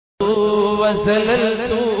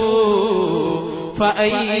وزللت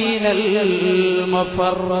فأين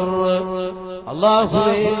المفر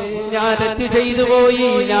അല്ലാഹുവേ ഞാൻ തെറ്റ് ചെയ്തു പോയി,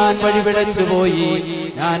 ഞാൻ വഴിപിഴച്ചു പോയി,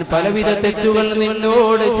 ഞാൻ പലവിധ തെറ്റുകൾ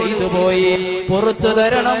നിന്നോട് ചെയ്തു പോയി, പുറത്തു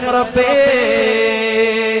തരണം റബ്ബേ.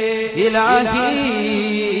 ഇലാഹി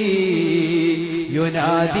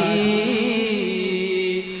യുനാദി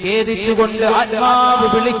ഖേദിച്ചുകൊണ്ട് ആത്മാവ്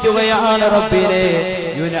വിളിക്കുകയാണ് റബ്ബിനെ.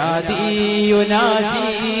 യുനാദി യുനാദി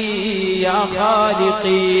യാ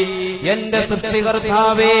ഖാലിഖി, എന്റെ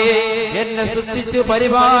സൃഷ്ടികർത്താവേ, എന്നെ സൃഷ്ടിച്ചു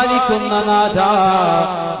പരിപാലിക്കുന്ന നാഥാ,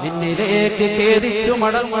 നിന്നിലേക്ക് ഖേദിച്ചു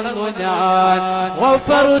മടങ്ങുന്നു ഞാൻ.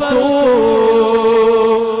 വഫർതു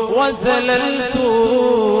വസലൽതു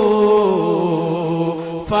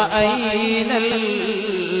ഫഅൈനൽ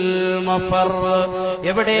മഫർ,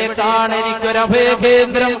 എവിടേക്കാണ്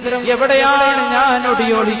എനിക്കൊരഭയകേന്ദ്രം, എവിടെയാണ് ഞാൻ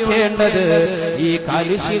ഒടിയൊളിക്കേണ്ടത്? ഈ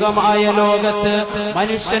കാലുഷികമായ ലോകത്ത്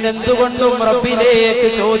മനുഷ്യൻ എന്തുകൊണ്ടും റബ്ബിലേക്ക്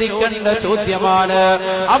ചോദിക്കേണ്ട ചോദ്യമാണ്,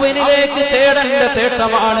 അവനിലേക്ക് തേടേണ്ട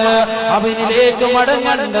തേട്ടമാണ്, അവനിലേക്ക്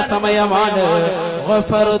മടങ്ങേണ്ട സമയമാണ്.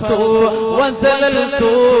 ഗഫർതു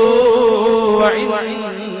വസലൽതു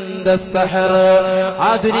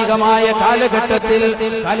ആധുനികമായ കാലഘട്ടത്തിൽ,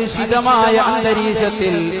 കലുഷിതമായ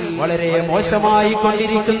അന്തരീക്ഷത്തിൽ, വളരെ മോശമായി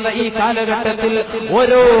കൊണ്ടിരിക്കുന്ന ഈ കാലഘട്ടത്തിൽ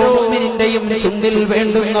ഓരോ മുഅ്മിനിന്റെയും ചുണ്ടിൽ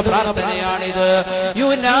വേണ്ടുന്ന പ്രാർത്ഥനയാണിത്.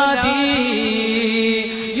 യുനാദി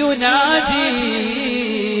യുനാദി,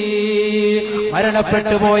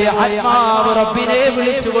 മരണപ്പെട്ടുപോയ ആത്മാവ് റബ്ബിനെ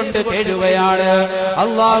വിളിച്ചുകൊണ്ട് കേഴുകയാണ്.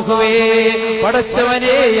 അല്ലാഹുവേ,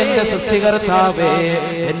 പടച്ചവനെ, എന്റെ സൃഷ്ടികർത്താവേ,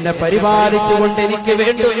 എന്നെ പരിപാലിച്ചുകൊണ്ട് എനിക്ക്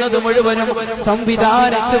വേണ്ടുന്നത് മുഴുവനും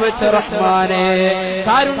സംവിധാനിച്ചു വെച്ച റഹ്മാനെ,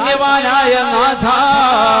 കാരുണ്യവാനായ നാഥാ,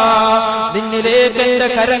 നിന്നിലേക്ക് എന്റെ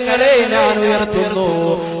കരങ്ങളെ ഞാൻ ഉയർത്തുന്നു.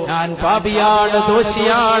 ഞാൻ പാപിയാണ്,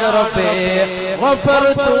 ദോഷിയാണ് റബ്ബേ.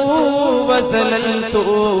 ഗഫർതു വസലൽതു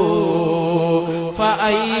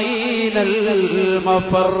ഫഅൈനൽ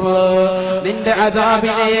മഫർ, നിന്റെ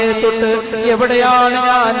അദാബിനെ തൊട്ട് എവിടെയാണ്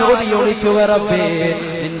ഞാൻ ഓടിയൊളിക്കുക റബ്ബേ?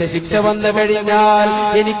 നിന്റെ ശിക്ഷ വന്നു കഴിഞ്ഞാൽ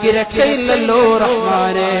എനിക്ക് രക്ഷയില്ലല്ലോ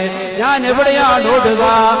റഹ്മാനെ. ഞാൻ എവിടെയാണ് ഓടുക?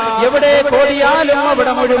 എവിടെ ഓടിയാലും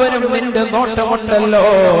അവിടെ മുഴുവനും നിന്റെ നോട്ടമുണ്ടല്ലോ,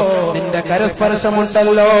 നിന്റെ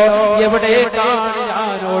കരസ്പർശമുണ്ടല്ലോ. എവിടേക്കാണ്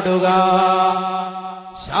ഞാൻ ഓടുക?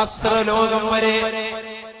 ശാസ്ത്രലോകം വരെ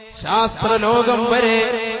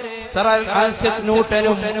സർ ഐസക്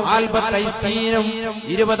ന്യൂട്ടനും ആൽബർട്ട് ഐൻസ്റ്റീനും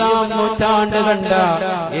 20-ാം നൂറ്റാണ്ട് കണ്ട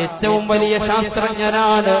ഏറ്റവും വലിയ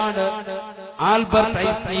ശാസ്ത്രജ്ഞനാണ് ആൽബർട്ട്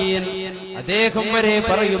ഐൻസ്റ്റീൻ. അദ്ദേഹം വരെ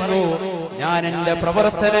പറയുന്നു, ഞാൻ എന്റെ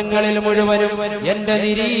പ്രവർത്തനങ്ങളിൽ മുഴുവനും, എന്റെ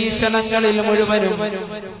നിരീക്ഷണങ്ങളിൽ മുഴുവനും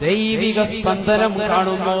ദൈവിക സ്പന്ദനം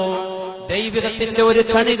കാണുന്നു, ദൈവികത്തിന്റെ ഒരു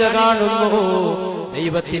കണിക കാണുന്നു.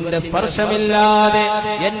 ദൈവത്തിന്റെ സ്പർശമില്ലാതെ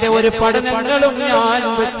എന്റെ ഒരു പഠനങ്ങളും ഞാൻ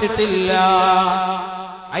വെച്ചിട്ടില്ല.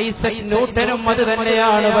 ഐസക് ന്യൂട്ടനും അത്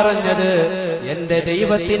തന്നെയാണ് പറഞ്ഞത്. എന്റെ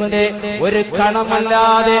ദൈവത്തിന്റെ ഒരു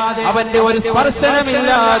കണമല്ലാതെ, അവന്റെ ഒരു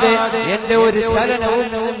സ്പർശനമില്ലാതെ എന്റെ ഒരു ചലനവും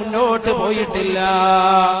മുന്നോട്ട് പോയിട്ടില്ല.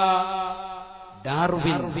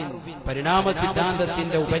 ഡാർവിൻ പരിണാമ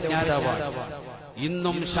സിദ്ധാന്തത്തിന്റെ ഉപജ്ഞാതാവാണ്.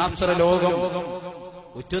 ഇന്നും ശാസ്ത്രലോകം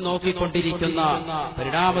ഉറ്റുനോക്കിക്കൊണ്ടിരിക്കുന്ന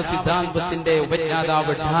പരിണാമ സിദ്ധാന്തത്തിന്റെ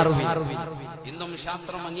ഉപജ്ഞാതാവ് ഡാർവിൻ. ഇന്നും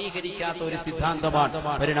ശാസ്ത്രം അംഗീകരിക്കാത്ത ഒരു സിദ്ധാന്തമാണ്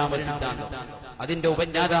പരിണാമ സിദ്ധാന്തം. അതിന്റെ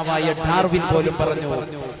ഉപജ്ഞാതാവായ ഡാർവിൻ പോലും പറഞ്ഞു,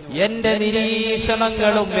 എന്റെ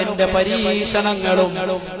നിരീക്ഷണങ്ങളും എന്റെ പരീക്ഷണങ്ങളും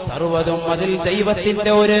സർവ്വതും അതിൽ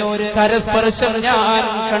ദൈവത്തിന്റെ ഒരു കരസ്പർശം ഞാൻ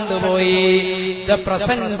കണ്ടുപോയി. The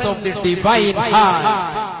presence of the divine hand,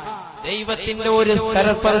 ദൈവത്തിന്റെ ഒരു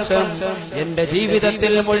കരസ്പർശം എന്റെ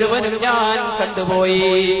ജീവിതത്തിൽ മുഴുവനും ഞാൻ കണ്ടുപോയി.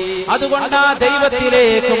 അതുകൊണ്ട് ആ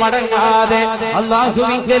ദൈവത്തിലേക്ക് മടങ്ങാതെ,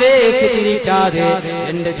 അല്ലാഹുവിലേക്ക് തിരിക്കാതെ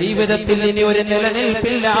എന്റെ ജീവിതത്തിൽ ഇനി ഒരു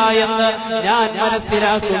നിലനിൽപ്പില്ല എന്ന് ഞാൻ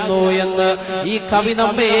മനസ്സിലാക്കുന്നു എന്ന് ഈ കവി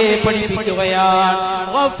നമ്മെ പഠിപ്പിക്കുകയാണ്.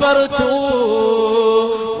 ഗഫർതു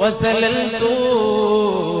വസലൽതു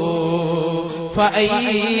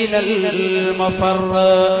ഫഅൈനൽ മഫർ,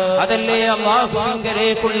 അതല്ലേ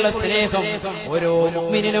അല്ലാഹുവിലേക്കുള്ള സ്നേഹം ഓരോ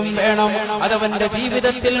മുഅ്മിനിനും വേണം. അതവന്റെ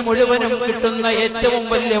ജീവിതത്തിൽ മുഴുവനും കിട്ടുന്ന ഏറ്റവും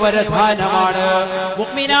വലിയ വരദാനമാണ്.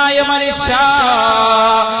 മുഅ്മിനായ മനുഷ്യ,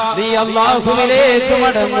 നീ അല്ലാഹുവിലേക്ക്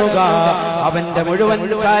മടങ്ങുക. അവന്റെ മുഴുവൻ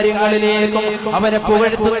കാര്യങ്ങളിലേക്കും, അവനെ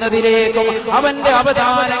പുകഴ്ത്തുന്നതിലേക്കും, അവന്റെ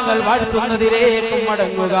അവദാനങ്ങൾ വാഴ്ത്തുന്നതിലേക്കും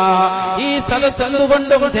മടങ്ങുക. ഈ സദസ്സ്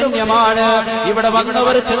എന്തുകൊണ്ടും ധന്യമാണ്, ഇവിടെ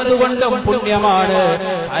വന്നവർക്ക് എന്തുകൊണ്ടും പുണ്യമാണ്. പുണ്യമാണ്.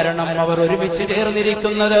 കാരണം അവർ ഒരുമിച്ച്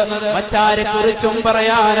ചേർന്നിരിക്കുന്നത് മറ്റാരെ കുറിച്ചും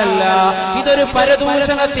പറയാനല്ല. ഇതൊരു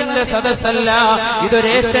പരദൂഷണത്തിന്റെ സദസ്സല്ല, ഇതൊരു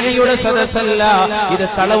ഏഷണിയുടെ സദസ്സല്ല, ഇത്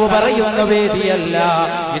കളവ് പറയുന്ന വേദിയല്ല,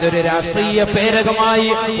 ഇതൊരു രാഷ്ട്രീയ പേരകമായി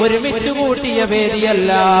ഒരുമിച്ച് കൂട്ടിയ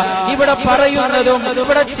വേദിയല്ല. ഇവിടെ പറയുന്നതും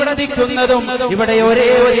ഇവിടെ ചിന്തിക്കുന്നതും ഇവിടെ ഒരേ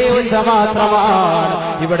ഒരു ചിന്ത മാത്രമാണ്,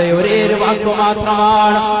 ഇവിടെ ഒരേ ഒരു വാക്ക്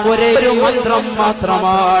മാത്രമാണ്, ഒരേ ഒരു മന്ത്രം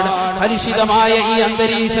മാത്രമാണ്. കലുഷിതമായ ഈ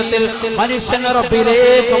അന്തരീക്ഷത്തിൽ മനുഷ്യൻ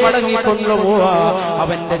റബ്ബിലേക്ക് മടങ്ങിക്കൊണ്ടുപോവാ.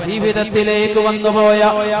 അവന്റെ ജീവിതത്തിലേക്ക് വന്നുപോയ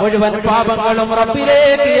മുഴുവൻ പാപങ്ങളും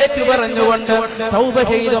റബ്ബിലേക്ക് ഏറ്റുപറഞ്ഞുകൊണ്ട് തൗബ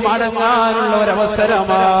ചെയ്ത് മടങ്ങാനുള്ള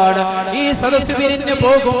ഒരവസരമാണ്. ഈ സദസ്സ് പിരിഞ്ഞു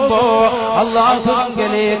പോകുമ്പോ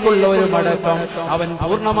അല്ലാഹുവിലേക്കുള്ള ഒരു മടക്കം, അവൻ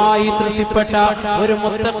പൂർണ്ണമായി തൃപ്തിപ്പെട്ട ഒരു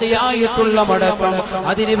മുത്തഖിയായിട്ടുള്ള മടക്കം,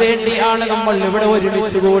 അതിനുവേണ്ടിയാണ് നമ്മൾ ഇവിടെ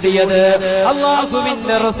ഒരുമിച്ച് കൂടിയത്.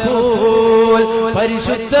 അല്ലാഹുവിന്റെ റസൂൽ,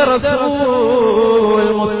 പരിശുദ്ധ റസൂൽ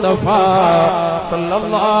മുസ്തഫ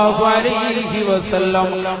സല്ലല്ലാഹു അലൈഹി വസല്ലം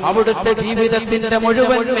അവിടുത്തെ ജീവിതത്തിന്റെ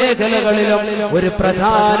മുഴുവൻ മേഖലകളിലും ഒരു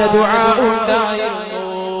പ്രധാന ദുആ ഉണ്ടായിരുന്നു.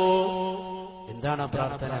 എന്താണ്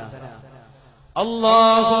പ്രാർത്ഥന?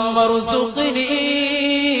 അല്ലാഹുമ്മ ർസുഖ്നി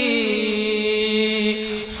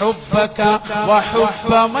ഹുബ്ബക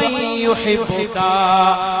വഹുബ്ബ മൻ യുഹിബ്ബുക.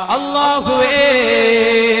 അല്ലാഹുവേ,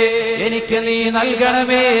 എനിക്ക് നീ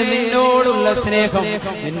നൽകണമേ നിന്നോടുള്ള സ്നേഹം,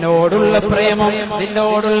 നിന്നോടുള്ള പ്രേമം,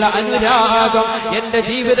 നിന്നോടുള്ള അനുരാഗം എന്റെ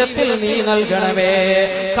ജീവിതത്തിൽ നീ നൽകണമേ.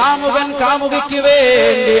 കാമുകൻ കാമുകിക്ക്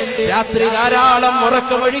വേണ്ടി രാത്രി ധാരാളം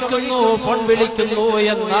ഉറക്കമൊഴിക്കുന്നു, ഫോൺ വിളിക്കുന്നു.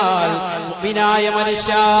 എന്നാൽ മുഅ്മിനായ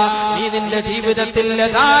മനുഷ്യ, നീ നിന്റെ ജീവിതത്തിൽ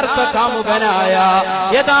യഥാർത്ഥ കാമുകനായ,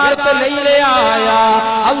 യഥാർത്ഥ ലൈലയായ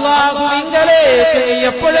അല്ലാഹുവിങ്കലേക്ക് നീ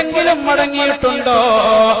എപ്പോഴെങ്കിലും മടങ്ങിയിട്ടുണ്ടോ?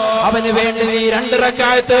 അവന് വേണ്ടി നീ 2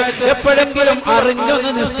 റക്അത്ത് എപ്പോഴെങ്കിലും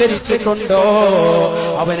അറിഞ്ഞൊന്ന് നിസ്കരിച്ചിട്ടുണ്ടോ?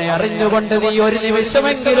 അവനെ അറിഞ്ഞുകൊണ്ട് നീ ഒരു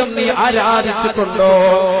നിമിഷമെങ്കിലും നീ ആരാധിച്ചിട്ടുണ്ടോ?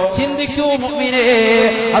 ചിന്തിക്കൂ മുഅ്മിനേ,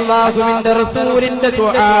 അല്ലാഹുവിന്റെ റസൂലിന്റെ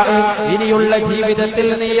ദുആ ഇനിയുള്ള ജീവിതത്തിൽ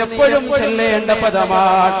നീ എപ്പോഴും ചൊല്ലേണ്ട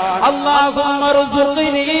പദമാണ്. അല്ലാഹുമ്മ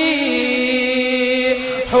ർസുഖ്നി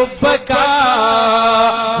ഹുബ്ബക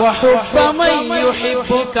വഹുബ്ബ മൻ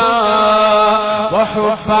യുഹിബ്ബുക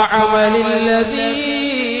വഹുബ്ബ അമലില്ലദീ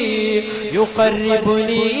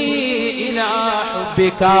യുഖർരിബുനി ഇലാ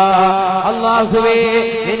ഹുബ്ബിക. അല്ലാഹുവേ,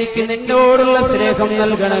 എനിക്ക് നിന്നോടുള്ള സ്നേഹം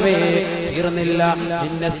നൽകണമേ. തീർന്നില്ല,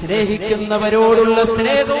 നിന്നെ സ്നേഹിക്കുന്നവരോടുള്ള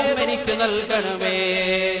സ്നേഹവും എനിക്ക് നൽകണമേ.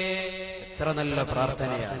 എത്ര നല്ല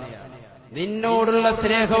പ്രാർത്ഥനയാണ്! നിന്നോടുള്ള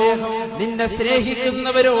സ്നേഹവും നിന്നെ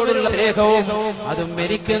സ്നേഹിക്കുന്നവരോടുള്ള സ്നേഹവും അതും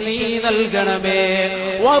എനിക്ക് നീ നൽകണമേ.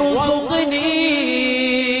 വറുസുഖ്നി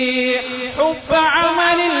ഹുബ്ബ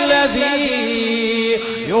അമലില്ലദീ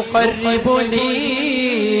യുഖർരിബുനി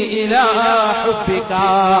ഇലാ ഹുബ്ബിക.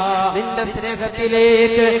 നിന്റെ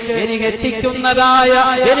സ്നേഹത്തിലേക്ക് എനിക്ക് എത്തിക്കുന്നതായ,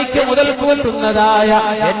 എനിക്ക് മുതൽ കൂട്ടുന്നതായ,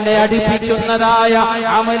 എന്നെ അടുപ്പിക്കുന്നതായ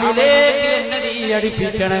അമലിലേക്ക് എന്നെ നീ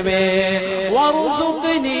അടുപ്പിക്കണമേ.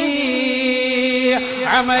 വറുസുഖ്നി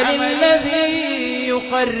അമലില്ലദീ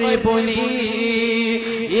യുഖർരിബുനി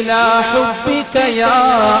ഇലാ ഹുബ്ബിക യാ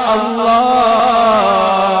അല്ലാഹ്.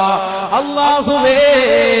 അല്ലാഹുവേ,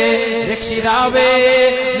 രക്ഷിതാവേ,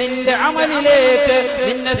 നിന്റെ അമലിലേക്ക്,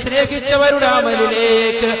 നിന്നെ സ്നേഹിച്ചവരുടെ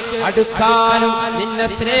അമലിലേക്ക് അടുക്കാനും നിന്നെ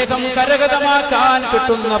സ്നേഹം കരഗതമാക്കാൻ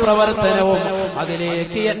കിട്ടുന്ന പ്രവർത്തനവും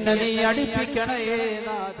അതിലേക്ക് എന്നെ നീ അടുപ്പിക്കണേ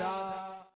നാഥാ.